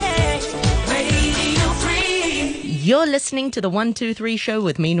You're listening to the 123 show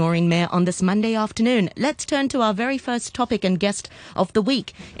with me, Noreen Mayer, on this Monday afternoon. Let's turn to our very first topic and guest of the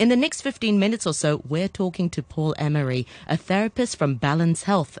week. In the next 15 minutes or so, we're talking to Paul Emery, a therapist from Balance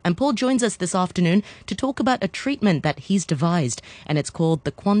Health. And Paul joins us this afternoon to talk about a treatment that he's devised, and it's called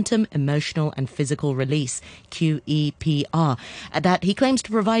the Quantum Emotional and Physical Release, QEPR, that he claims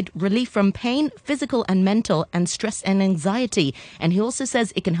to provide relief from pain, physical and mental, and stress and anxiety. And he also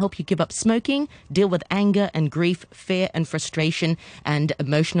says it can help you give up smoking, deal with anger and grief, fear and frustration, and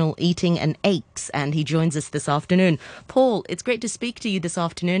emotional eating and aches. And he joins us this afternoon. Paul, it's great to speak to you this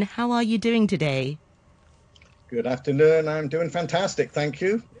afternoon. How are you doing today? Good afternoon. I'm doing fantastic. Thank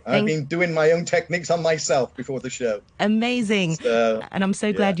you. I've been doing my own techniques on myself before the show. Amazing. And I'm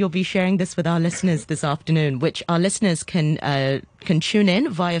so glad you'll be sharing this with our listeners this afternoon, which our listeners can tune in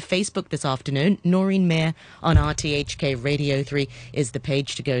via Facebook this afternoon. Noreen Mayer on RTHK Radio 3 is the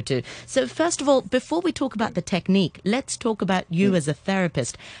page to go to. So first of all, before we talk about the technique, let's talk about you as a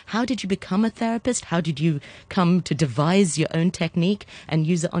therapist. How did you become a therapist? How did you come to devise your own technique and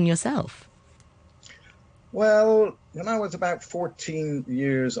use it on yourself? Well, when I was about 14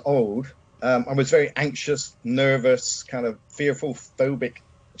 years old, I was very anxious, nervous, kind of fearful, phobic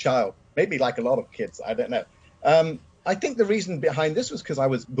child. Maybe like a lot of kids, I don't know. I think the reason behind this was because I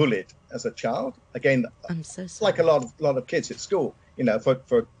was bullied as a child. Again, I'm so sorry. like a lot of kids at school, you know,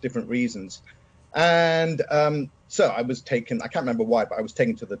 for different reasons. And so I was taken, I can't remember why, but I was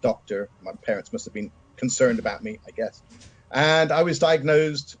taken to the doctor. My parents must have been concerned about me, I guess. And I was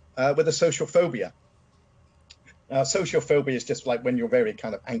diagnosed with a social phobia. Social phobia is just like when you're very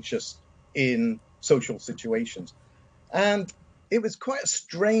kind of anxious in social situations. And it was quite a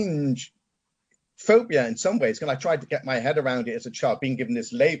strange phobia in some ways, because I tried to get my head around it as a child, being given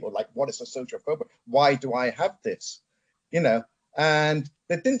this label, like, what is a social phobia? Why do I have this? You know, and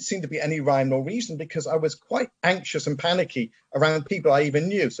there didn't seem to be any rhyme nor reason, because I was quite anxious and panicky around people I even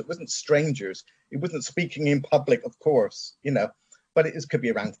knew. So it wasn't strangers. It wasn't speaking in public, of course, you know. But it could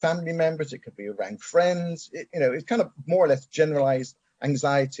be around family members, it could be around friends, it's kind of more or less generalized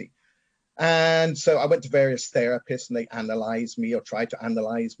anxiety. And so I went to various therapists and they analyzed me or tried to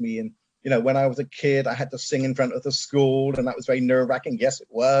analyze me. And, you know, when I was a kid, I had to sing in front of the school and that was very nerve wracking. Yes, it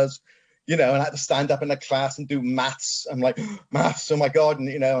was, you know, and I had to stand up in a class and do maths. I'm like, maths, oh my God. And,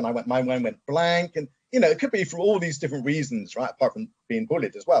 you know, and my mind went blank. And, you know, it could be for all these different reasons, right? Apart from being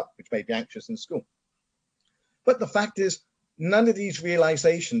bullied as well, which made me anxious in school. But the fact is, none of these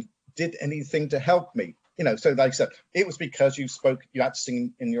realizations did anything to help me. You know, so like I said, it was because you had to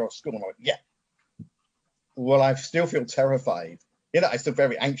sing in your school. And I went, yeah. Well, I still feel terrified. You know, I still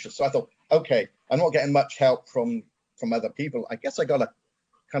very anxious. So I thought, okay, I'm not getting much help from other people. I guess I got to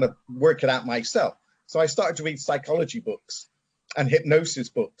kind of work it out myself. So I started to read psychology books and hypnosis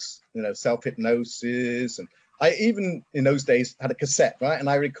books, you know, self-hypnosis. And I even in those days had a cassette, right? And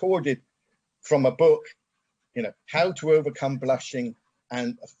I recorded from a book, you know, how to overcome blushing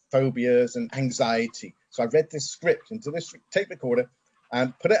and phobias and anxiety. So I read this script into this tape recorder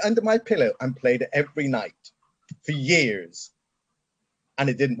and put it under my pillow and played it every night for years. And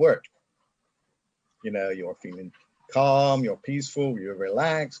it didn't work. You know, you're feeling calm, you're peaceful, you're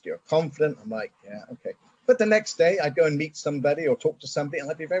relaxed, you're confident. I'm like, yeah, okay. But the next day I'd go and meet somebody or talk to somebody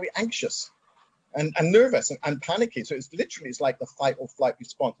and I'd be very anxious and nervous and panicky. So it's like the fight or flight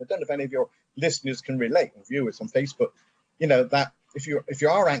response. I don't know if any of your listeners can relate, or viewers on Facebook, you know, that if you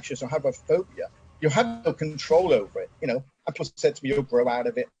are anxious or have a phobia, you have no control over it. You know, and people said to me, you'll grow out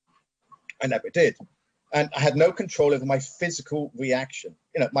of it. I never did. And I had no control over my physical reaction.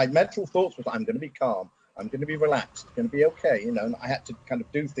 You know, my mental thoughts was, I'm going to be calm. I'm going to be relaxed. It's going to be okay. You know, and I had to kind of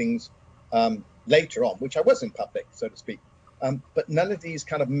do things later on, which I was in public, so to speak. But none of these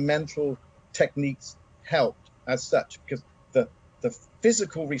kind of mental techniques helped as such, because the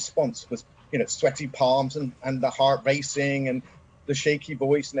physical response was, you know, sweaty palms and the heart racing and the shaky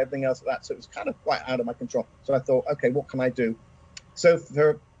voice and everything else like that. So it was kind of quite out of my control. So I thought, okay, what can I do? So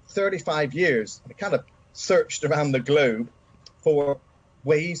for 35 years, I kind of searched around the globe for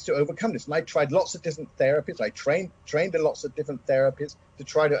ways to overcome this. And I tried lots of different therapies. I trained in lots of different therapies to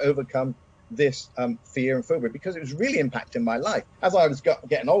try to overcome this fear and phobia, because it was really impacting my life. As I was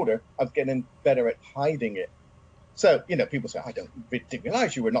getting older, I was getting better at hiding it. So, you know, people say, I didn't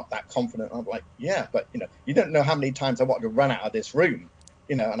realize you were not that confident. I'm like, yeah, but, you know, you don't know how many times I wanted to run out of this room,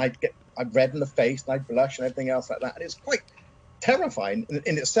 you know, and I'd red in the face and I'd blush and everything else like that. And it's quite terrifying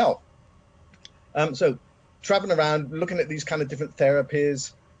in itself. So traveling around, looking at these kind of different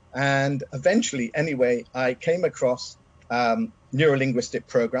therapies. And eventually, anyway, I came across neuro-linguistic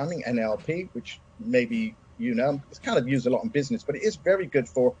programming, NLP, which maybe you know, it's kind of used a lot in business, but it is very good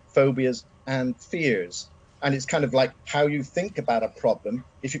for phobias and fears. And it's kind of like how you think about a problem.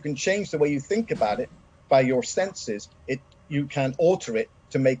 If you can change the way you think about it by your senses, you can alter it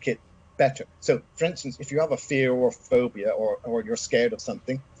to make it better. So, for instance, if you have a fear or phobia, or you're scared of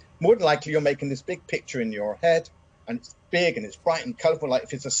something, more than likely you're making this big picture in your head, and it's big and it's bright and colorful. Like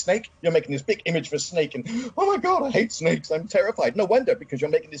if it's a snake, you're making this big image of a snake, and oh my God, I hate snakes, I'm terrified. No wonder, because you're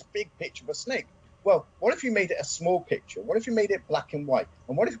making this big picture of a snake. Well, what if you made it a small picture? What if you made it black and white?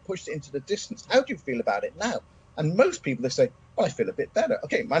 And what if you pushed it into the distance? How do you feel about it now? And most people, they say, well, I feel a bit better.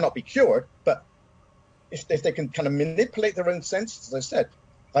 Okay, it might not be cured, but if they can kind of manipulate their own senses, as I said,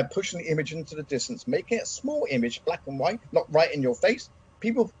 by pushing the image into the distance, making it a small image, black and white, not right in your face,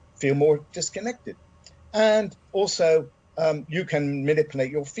 people feel more disconnected. And also, you can manipulate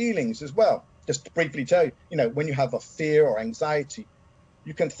your feelings as well. Just to briefly tell you, when you have a fear or anxiety,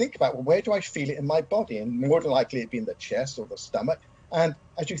 you can think about, well, where do I feel it in my body? And more than likely it'd be in the chest or the stomach. And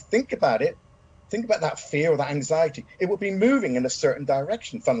as you think about it, think about that fear or that anxiety, it will be moving in a certain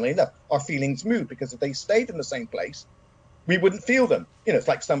direction. Funnily enough, our feelings move, because if they stayed in the same place, we wouldn't feel them. It's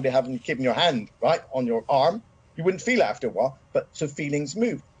like somebody keeping your hand right on your arm. You wouldn't feel it after a while, but so feelings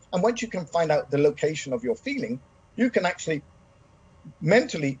move. And once you can find out the location of your feeling, you can actually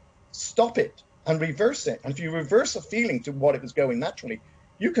mentally stop it and reverse it. And if you reverse a feeling to what it was going naturally,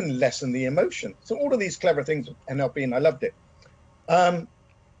 you can lessen the emotion. So all of these clever things with NLP, and I loved it.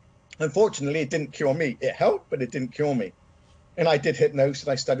 Unfortunately, it didn't cure me. It helped, but it didn't cure me. And I did hypnosis.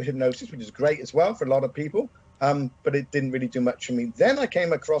 I studied hypnosis, which is great as well for a lot of people. But it didn't really do much for me. Then I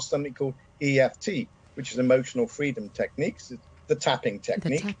came across something called EFT, which is emotional freedom techniques. It's the tapping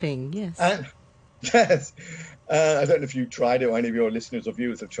technique. The tapping, yes. And yes, I don't know if you tried it or any of your listeners or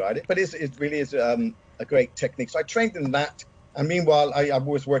viewers have tried it, but it really is a great technique. So I trained in that. And meanwhile, I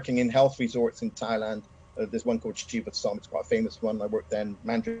was working in health resorts in Thailand. There's one called Shiva Som. It's quite a famous one. I worked there in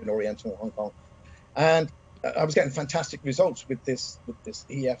Mandarin Oriental, Hong Kong. And I was getting fantastic results with this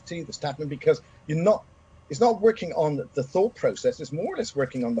EFT, this tapping, because it's not working on the thought process. It's more or less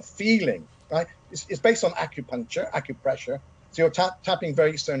working on the feeling, right? It's based on acupressure. So you're tapping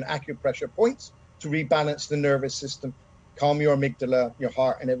very certain acupressure points to rebalance the nervous system, calm your amygdala, your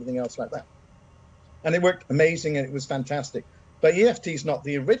heart, and everything else like that. And it worked amazing, and it was fantastic. But EFT is not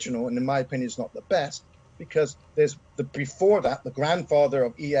the original, and in my opinion, it's not the best, because there's before that, the grandfather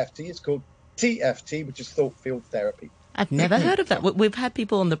of EFT is called TFT, which is thought field therapy. I've never heard of that. We've had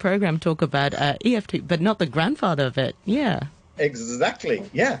people on the program talk about EFT, but not the grandfather of it. Yeah. Exactly.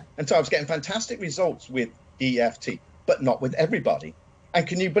 Yeah. And so I was getting fantastic results with EFT, but not with everybody. And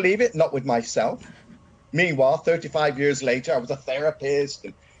can you believe it? Not with myself. Meanwhile, 35 years later, I was a therapist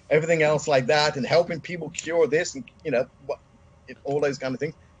and everything else like that, and helping people cure this and, all those kind of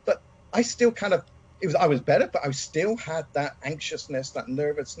things. But I still I was better, but I still had that anxiousness, that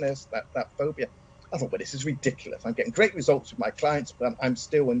nervousness, that phobia. I thought, well, this is ridiculous. I'm getting great results with my clients, but I'm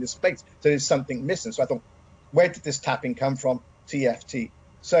still in this space. So there's something missing. So I thought, where did this tapping come from? TFT.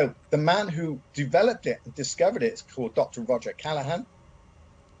 So the man who developed it and discovered it is called Dr. Roger Callahan.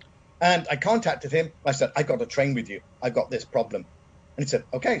 And I contacted him. I said, I got to train with you. I've got this problem. And he said,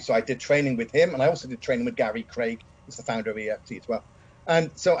 okay. So I did training with him. And I also did training with Gary Craig, who's the founder of EFT as well.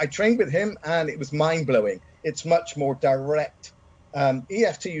 And so I trained with him, and it was mind-blowing. It's much more direct.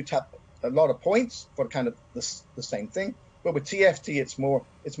 EFT, you tap a lot of points for kind of the same thing. But with TFT, it's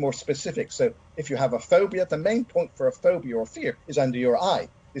more specific. So if you have a phobia, the main point for a phobia or fear is under your eye.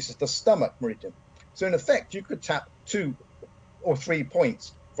 This is the stomach meridian. So in effect, you could tap 2 or 3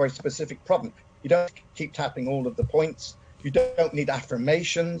 points for a specific problem. You don't keep tapping all of the points. You don't need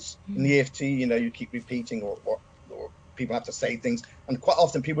affirmations. In the EFT, you keep repeating or people have to say things. And quite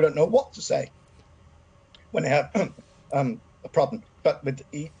often people don't know what to say when they have a problem. But with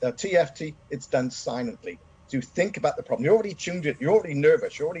TFT, it's done silently. So you think about the problem. You're already tuned it. You're already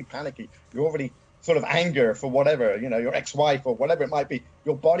nervous. You're already panicky. You're already full of anger for whatever, your ex-wife or whatever it might be.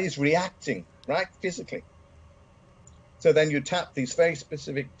 Your body's reacting, right, physically. So then you tap these very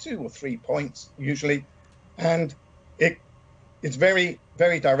specific 2 or 3 points usually, and it's very,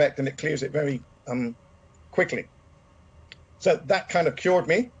 very direct, and it clears it very quickly. So that kind of cured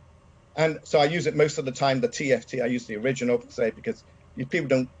me. And so I use it most of the time, the TFT. I use the original, say, because you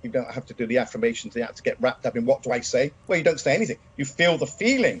don't have to do the affirmations. You have to get wrapped up in what do I say? Well, you don't say anything. You feel the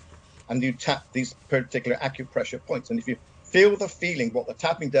feeling, and you tap these particular acupressure points. And if you feel the feeling, what the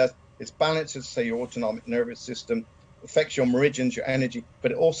tapping does is balances, say, your autonomic nervous system, affects your meridians, your energy,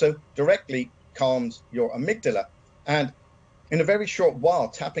 but it also directly calms your amygdala. And in a very short while,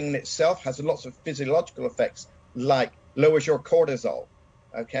 tapping in itself has lots of physiological effects, like lowers your cortisol,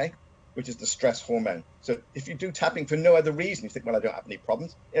 okay, which is the stress hormone. So if you do tapping for no other reason, you think, well, I don't have any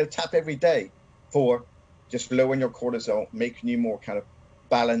problems, tap every day for just lowering your cortisol, making you more kind of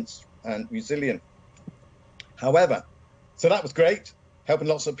balanced and resilient. However, so that was great, helping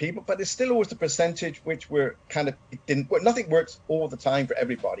lots of people, but there's still always the percentage which we're kind of, it didn't work. Nothing works all the time for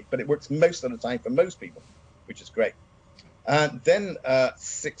everybody, but it works most of the time for most people, which is great. And then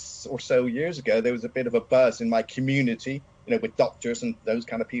 6 or so years ago, there was a bit of a buzz in my community, you know, with doctors and those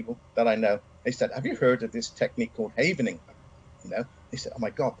kind of people that I know. They said, "Have you heard of this technique called havening?" You know, they said, "Oh my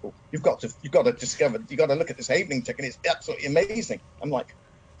God, Paul, you've got to discover, you've got to look at this havening technique. It's absolutely amazing." I'm like,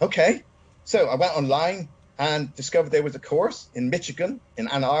 okay. So I went online and discovered there was a course in Michigan, in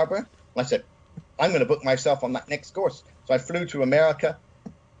Ann Arbor. And I said, I'm going to book myself on that next course. So I flew to America.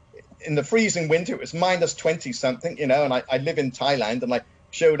 In the freezing winter, it was minus 20 something, you know, and I live in Thailand, and I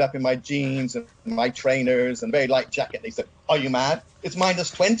showed up in my jeans and my trainers and a very light jacket. They said, "Are you mad? It's minus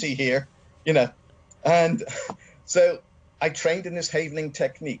 20 here," you know. And so I trained in this havening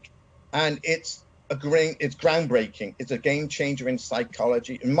technique, and it's groundbreaking. It's a game changer in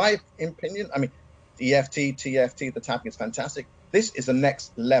psychology. In my opinion, I mean, EFT, TFT, the tapping is fantastic. This is the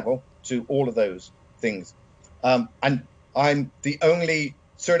next level to all of those things. And I'm the only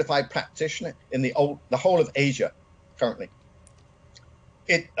certified practitioner in the whole of Asia currently.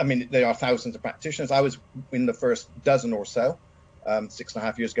 I mean, there are thousands of practitioners. I was in the first dozen or so,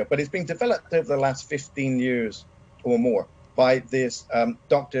 6.5 years ago, but it's been developed over the last 15 years or more by this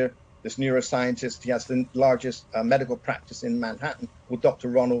doctor, this neuroscientist. He has the largest medical practice in Manhattan, called Dr.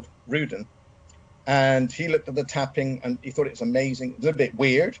 Ronald Rudin. And he looked at the tapping and he thought it was amazing. A little bit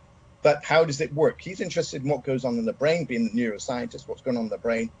weird, but how does it work? He's interested in what goes on in the brain, being a neuroscientist, what's going on in the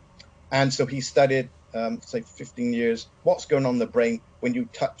brain. And so he studied, say, 15 years, what's going on in the brain when you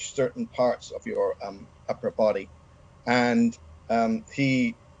touch certain parts of your upper body. And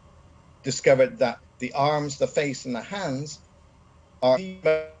he discovered that the arms, the face, and the hands are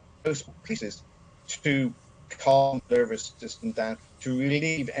the most places to calm the nervous system down, to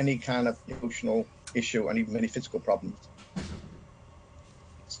relieve any kind of emotional issue and even any physical problems.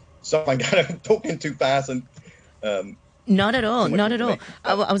 So I'm kind of talking too fast and not at all, not at all.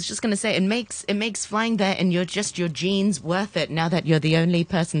 I was just going to say it makes flying there in your jeans worth it now that you're the only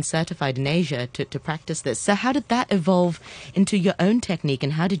person certified in Asia to practice this. So how did that evolve into your own technique,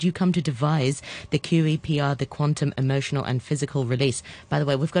 and how did you come to devise the QEPR, the quantum emotional and physical release? By the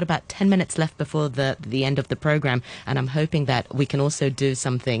way, we've got about 10 minutes left before the end of the program, and I'm hoping that we can also do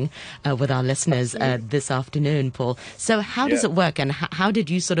something with our listeners this afternoon, Paul. So how does it work, and how did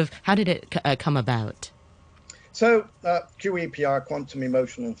it come about? So QEPR, quantum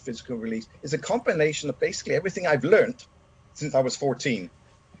emotional and physical release, is a combination of basically everything I've learned since I was 14.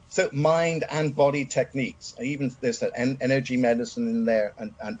 So mind and body techniques, even there's an energy medicine in there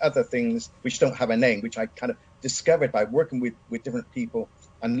and other things which don't have a name, which I kind of discovered by working with different people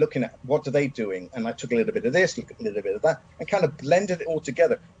and looking at what are they doing. And I took a little bit of this, look at a little bit of that, and kind of blended it all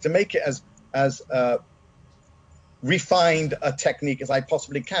together to make it as refined a technique as I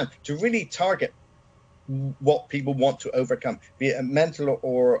possibly can to really target what people want to overcome, be it mental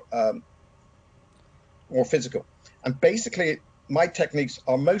or physical. And basically, my techniques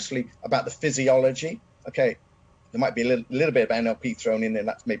are mostly about the physiology. Okay, there might be a little bit of NLP thrown in there.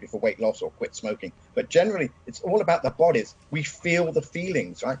 That's maybe for weight loss or quit smoking. But generally, it's all about the bodies. We feel the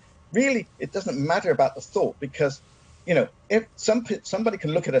feelings, right? Really, it doesn't matter about the thought, because, you know, if somebody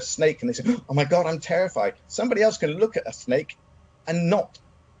can look at a snake and they say, "Oh my God, I'm terrified." Somebody else can look at a snake and not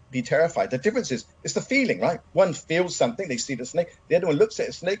be terrified. The difference is it's the feeling, right? One feels something, they see the snake. The other one looks at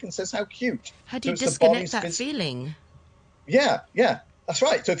a snake and says, "How cute." How do you disconnect that feeling? Yeah, that's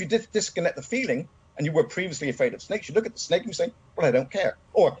right. So if you disconnect the feeling and you were previously afraid of snakes, you look at the snake and you say, "Well, I don't care,"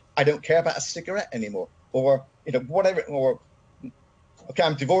 or "I don't care about a cigarette anymore," or, you know, whatever, or, "Okay,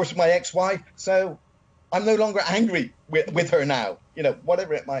 I'm divorced with my ex-wife, so I'm no longer angry with her now," you know,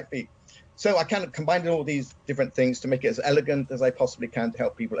 whatever it might be. So I kind of combined all these different things to make it as elegant as I possibly can to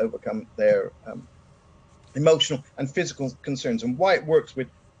help people overcome their emotional and physical concerns, and why it works with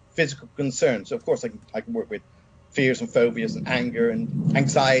physical concerns. So of course, I can work with fears and phobias and anger and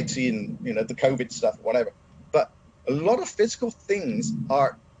anxiety and, you know, the COVID stuff, whatever. But a lot of physical things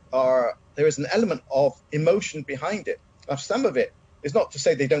are there is an element of emotion behind it. Now, some of it is not to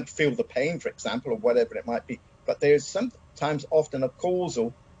say they don't feel the pain, for example, or whatever it might be, but there's sometimes often a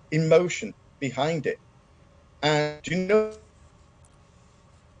causal emotion behind it. And you know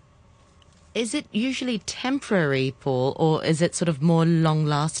Is it usually temporary, Paul, or is it sort of more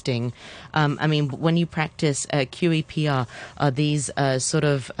long-lasting? I mean, when you practice QEPR, are these sort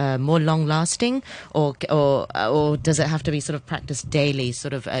of more long-lasting, or does it have to be sort of practiced daily?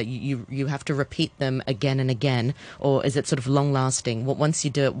 Sort of you have to repeat them again and again, or is it sort of long-lasting? Once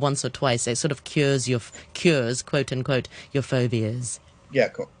you do it once or twice, it sort of cures, quote unquote, your phobias. Yeah,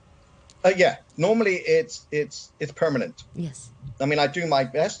 cool. Yeah, normally it's permanent. Yes. I mean, I do my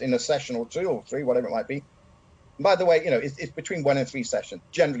best in a session or two or three, whatever it might be. By the way, it's between 1 and 3 sessions,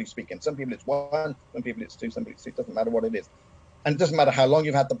 generally speaking. Some people it's 1, some people it's 2, some people it's 3. It doesn't matter what it is. And it doesn't matter how long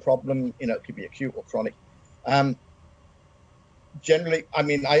you've had the problem, it could be acute or chronic. Generally, I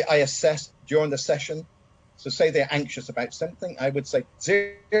mean, I assess during the session. So say they're anxious about something, I would say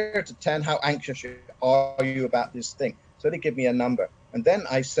 0 to 10, how anxious are you about this thing? So they give me a number. And then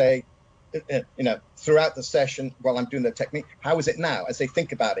I say, throughout the session while I'm doing the technique, how is it now? As they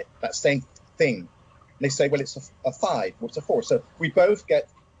think about it, that same thing. And they say, well, it's a 5, or it's a 4. So we both get,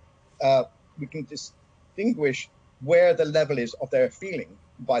 we can distinguish where the level is of their feeling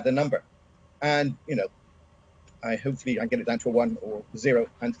by the number. And, hopefully I get it down to a 1 or 0.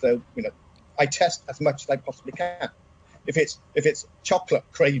 And so, I test as much as I possibly can. If it's chocolate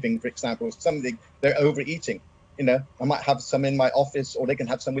craving, for example, or something they're overeating, I might have some in my office, or they can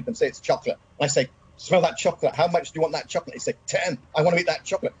have some with them. Say it's chocolate. And I say, smell that chocolate. How much do you want that chocolate? They say 10. I want to eat that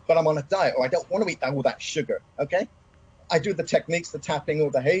chocolate, but I'm on a diet, or I don't want to eat all that sugar. Okay. I do the techniques, the tapping or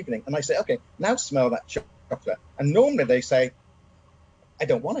the havening, and I say, okay, now smell that chocolate. And normally they say, I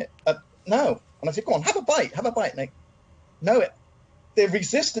don't want it. No. And I say, go on, have a bite. And they know it. They're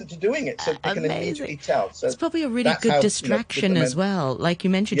resistant to doing it, so they can immediately tell. So it's probably a really good distraction as well. Like you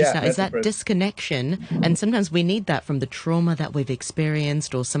mentioned just now, is that disconnection. And sometimes we need that from the trauma that we've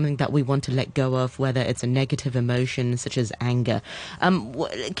experienced or something that we want to let go of, whether it's a negative emotion such as anger.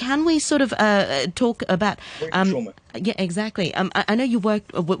 Can we sort of talk about... trauma. Yeah, exactly. I know you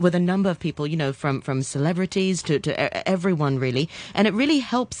worked with a number of people, from celebrities to everyone, really. And it really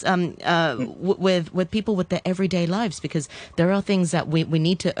helps with people with their everyday lives, because there are things that we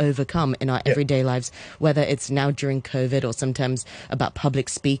need to overcome in our everyday lives, whether it's now during COVID or sometimes about public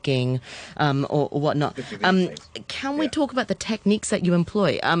speaking or whatnot. Can we talk about the techniques that you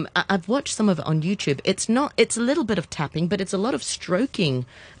employ? I've watched some of it on YouTube. It's a little bit of tapping, but it's a lot of stroking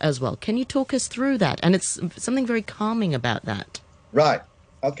as well. Can you talk us through that? And it's something very calming about that. Right.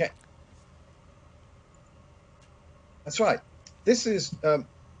 Okay. That's right. This is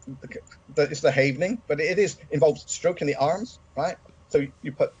it's the havening, but it involves stroking the arms, right? So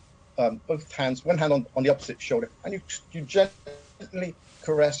you put both hands, one hand on the opposite shoulder, and you gently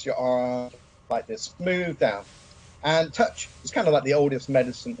caress your arm like this, smooth down, and touch. It's kind of like the oldest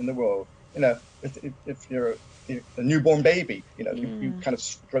medicine in the world. If you're a newborn baby, you kind of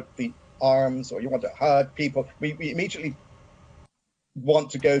stroke the arms, or you want to hug people. We immediately want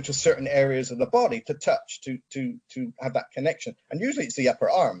to go to certain areas of the body to touch, to have that connection. And usually it's the upper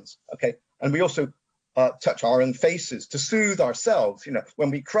arms, okay? And we also touch our own faces to soothe ourselves. When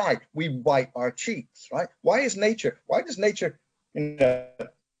we cry, we wipe our cheeks, right? Why does nature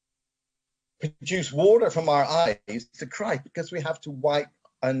produce water from our eyes to cry? Because we have to wipe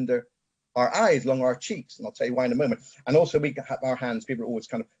under our eyes, along our cheeks, and I'll tell you why in a moment. And also we can have our hands. People are always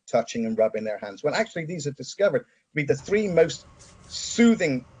kind of touching and rubbing their hands. Well, actually, these are discovered to be the 3 most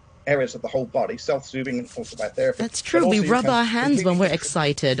soothing areas of the whole body, self-soothing and also by therapy. That's true. We rub our hands when we're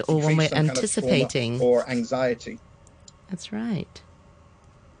excited or when we're anticipating. Kind of or anxiety. That's right.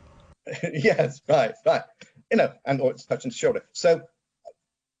 Yes, right. Or it's touching the shoulder. So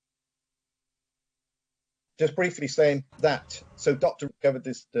just briefly saying that, so Dr. covered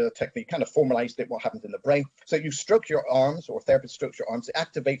the technique, kind of formalized it, what happens in the brain. So you stroke your arms, or a therapist strokes your arms, it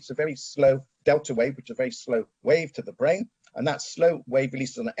activates a very slow delta wave, which is a very slow wave to the brain. And that slow wave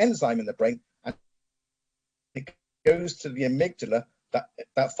releases an enzyme in the brain, and it goes to the amygdala,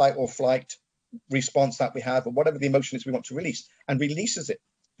 that fight or flight response that we have, or whatever the emotion is we want to release, and releases it.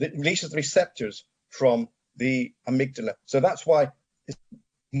 It releases the receptors from the amygdala. So that's why it's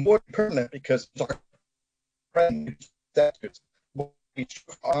more permanent, because our arms,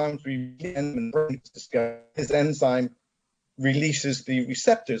 his enzyme releases the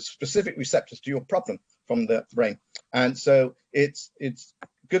receptors, specific receptors to your problem from the brain. And so it's a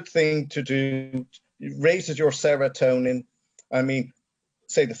good thing to do. It raises your serotonin. I mean,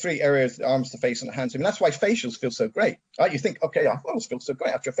 say the 3 areas, the arms, the face, and the hands. I mean, that's why facials feel so great, right? You think, okay, I always feel so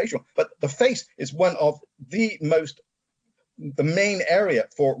great after a facial, but the face is one of the main area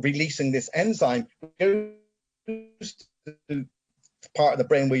for releasing this enzyme. It goes to part of the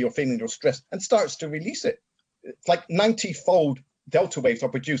brain where you're feeling your stress and starts to release it. It's like 90-fold delta waves are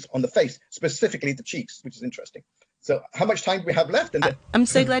produced on the face, specifically the cheeks, which is interesting. So how much time do we have left? I'm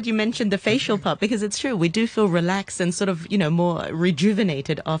so glad you mentioned the facial part, because it's true. We do feel relaxed and sort of, more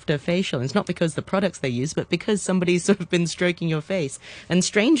rejuvenated after a facial. And it's not because the products they use, but because somebody's sort of been stroking your face. And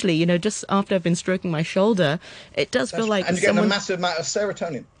strangely, just after I've been stroking my shoulder, it does feel like and you're getting a massive amount of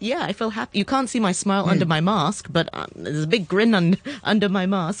serotonin. Yeah, I feel happy. You can't see my smile under my mask, but there's a big grin under my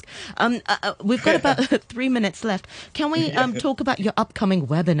mask. We've got about 3 minutes left. Can we talk about your upcoming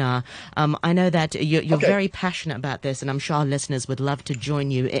webinar? I know that you're very passionate about this, and I'm sure our listeners would love to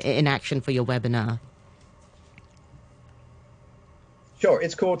join you in action for your webinar. Sure.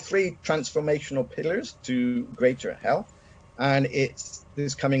 It's called 3 Transformational Pillars to Greater Health, and it's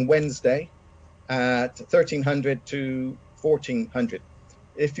this coming Wednesday at 1300 to 1400.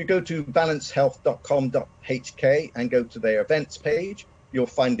 If you go to balancehealth.com.hk and go to their events page, you'll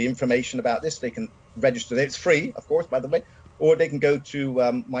find the information about this. They can register there. It's free, of course, by the way, or they can go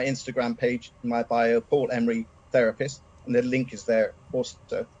to my Instagram page, my bio, Paul Emery Therapist, and the link is there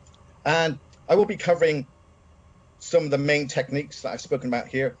also. And I will be covering some of the main techniques that I've spoken about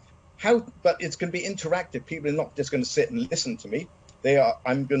here. But it's going to be interactive. People are not just going to sit and listen to me.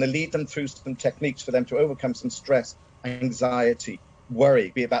 I'm going to lead them through some techniques for them to overcome some stress, anxiety,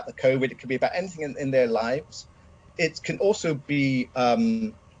 worry, be it about the COVID, it could be about anything in their lives. It can also be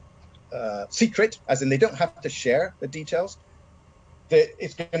secret, as in they don't have to share the details.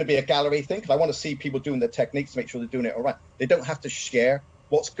 It's going to be a gallery thing, because I want to see people doing the techniques to make sure they're doing it all right. They don't have to share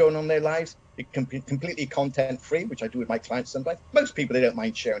what's going on in their lives. It can be completely content free, which I do with my clients sometimes. Most people, they don't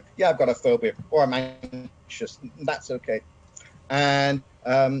mind sharing. Yeah, I've got a phobia, or I'm anxious. That's okay. And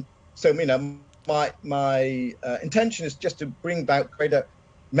so, my intention is just to bring about greater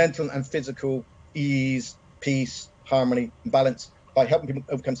mental and physical ease, peace, harmony, and balance by helping people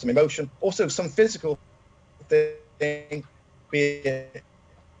overcome some emotion. Also, some physical thing, be it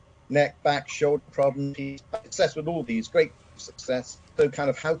neck, back, shoulder problems, success with all these, great success. So kind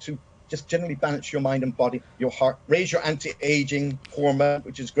of how to just generally balance your mind and body, your heart, raise your anti-aging hormone,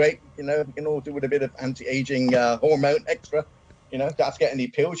 which is great. We can all do with a bit of anti-aging hormone extra. Don't have to get any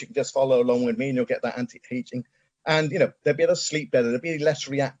pills. You can just follow along with me and you'll get that anti-aging. And, they'll be able to sleep better. They'll be less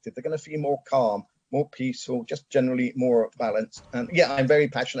reactive. They're going to feel more calm, more peaceful, just generally more balanced. And yeah, I'm very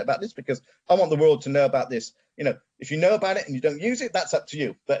passionate about this because I want the world to know about this. If you know about it and you don't use it, that's up to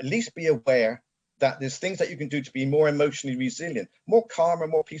you. But at least be aware that there's things that you can do to be more emotionally resilient, more calm and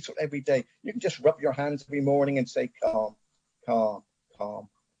more peaceful every day. You can just rub your hands every morning and say, calm, calm, calm,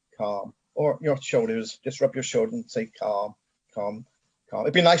 calm. Or your shoulders, just rub your shoulder and say, calm, calm, calm.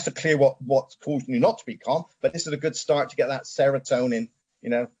 It'd be nice to clear what's causing you not to be calm, but this is a good start to get that serotonin,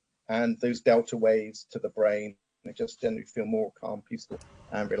 and those delta waves to the brain. And just generally feel more calm, peaceful,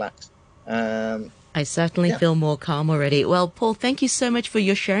 and relaxed. I certainly feel more calm already. Well, Paul, thank you so much for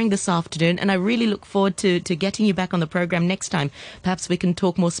your sharing this afternoon, and I really look forward to getting you back on the program next time. Perhaps we can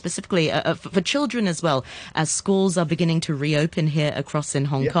talk more specifically for children as well, as schools are beginning to reopen here across in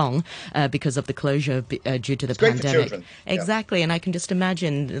Hong Kong because of the closure due to the pandemic. Great for children. Exactly, and I can just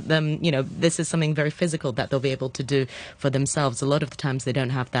imagine them, this is something very physical that they'll be able to do for themselves. A lot of the times they don't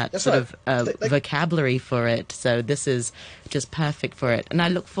have that vocabulary for it, so this is just perfect for it. And I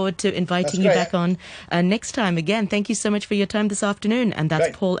look forward to inviting you back on next time. Again, thank you so much for your time this afternoon. And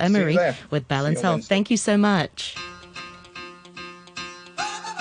that's Paul Emery with Balance Health. Thank you so much.